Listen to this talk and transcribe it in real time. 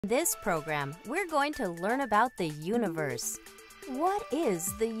In this program, we're going to learn about the universe. What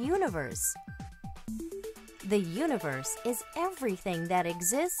is the universe? The universe is everything that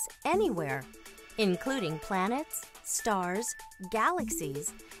exists anywhere, including planets, stars,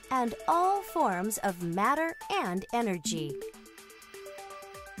 galaxies, and all forms of matter and energy.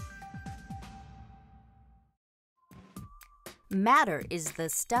 Matter is the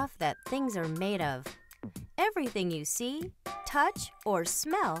stuff that things are made of. Everything you see, touch, or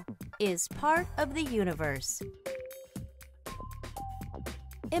smell is part of the universe.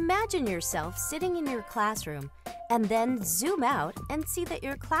 Imagine yourself sitting in your classroom and then zoom out and see that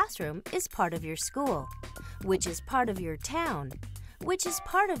your classroom is part of your school, which is part of your town, which is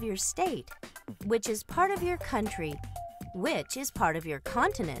part of your state, which is part of your country, which is part of your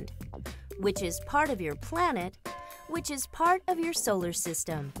continent, which is part of your planet, which is part of your solar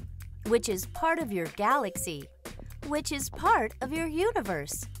system, which is part of your galaxy, which is part of your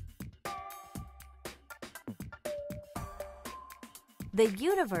universe. The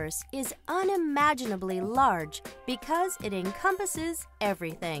universe is unimaginably large because it encompasses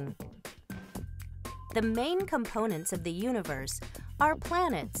everything. The main components of the universe are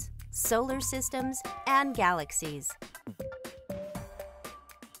planets, solar systems, and galaxies.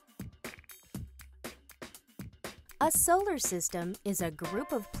 A solar system is a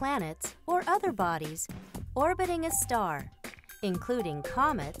group of planets or other bodies orbiting a star, including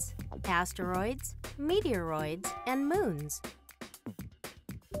comets, asteroids, meteoroids, and moons.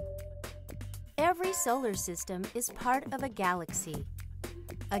 Every solar system is part of a galaxy.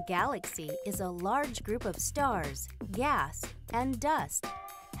 A galaxy is a large group of stars, gas, and dust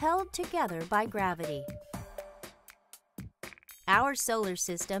held together by gravity. Our solar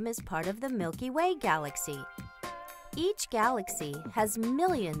system is part of the Milky Way galaxy. Each galaxy has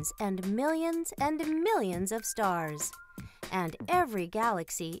millions and millions and millions of stars, and every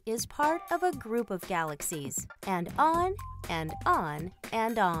galaxy is part of a group of galaxies, and on and on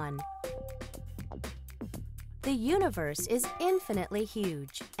and on. The universe is infinitely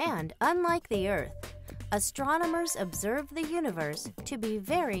huge, and unlike the Earth, astronomers observe the universe to be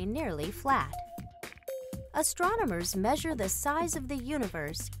very nearly flat. Astronomers measure the size of the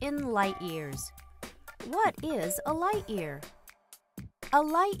universe in light years. What is a light year? A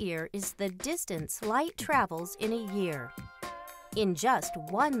light year is the distance light travels in a year. In just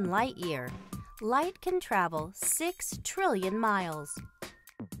 1 light year, light can travel 6 trillion miles.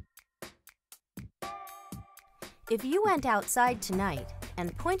 If you went outside tonight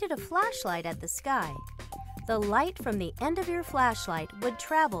and pointed a flashlight at the sky, the light from the end of your flashlight would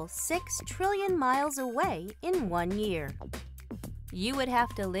travel 6 trillion miles away in 1 year. You would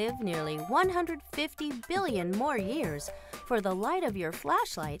have to live nearly 150 billion more years for the light of your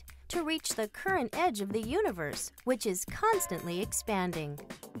flashlight to reach the current edge of the universe, which is constantly expanding.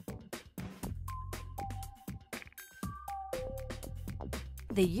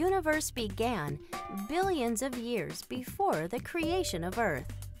 The universe began billions of years before the creation of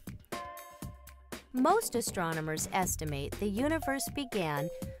Earth. Most astronomers estimate the universe began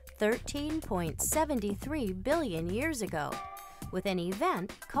 13.73 billion years ago, with an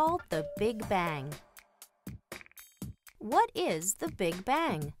event called the Big Bang. What is the Big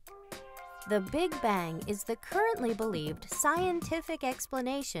Bang? The Big Bang is the currently believed scientific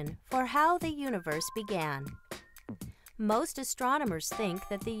explanation for how the universe began. Most astronomers think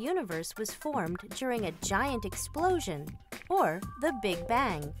that the universe was formed during a giant explosion, or the Big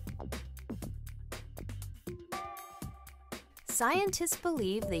Bang. Scientists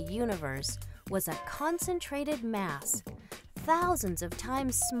believe the universe was a concentrated mass, thousands of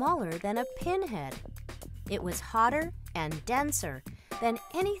times smaller than a pinhead. It was hotter and denser than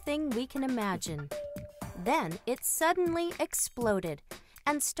anything we can imagine. Then it suddenly exploded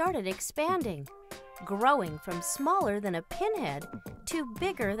and started expanding, growing from smaller than a pinhead to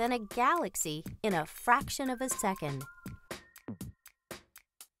bigger than a galaxy in a fraction of a second.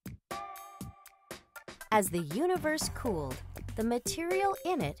 As the universe cooled, the material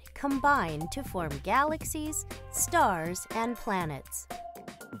in it combined to form galaxies, stars, and planets.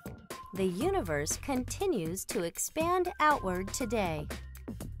 The universe continues to expand outward today.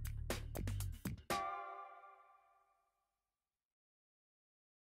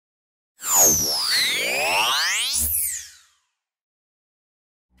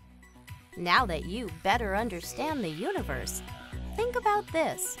 Now that you better understand the universe, think about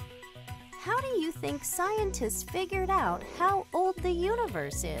this. How do you think scientists figured out how old the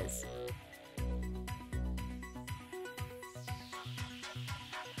universe is?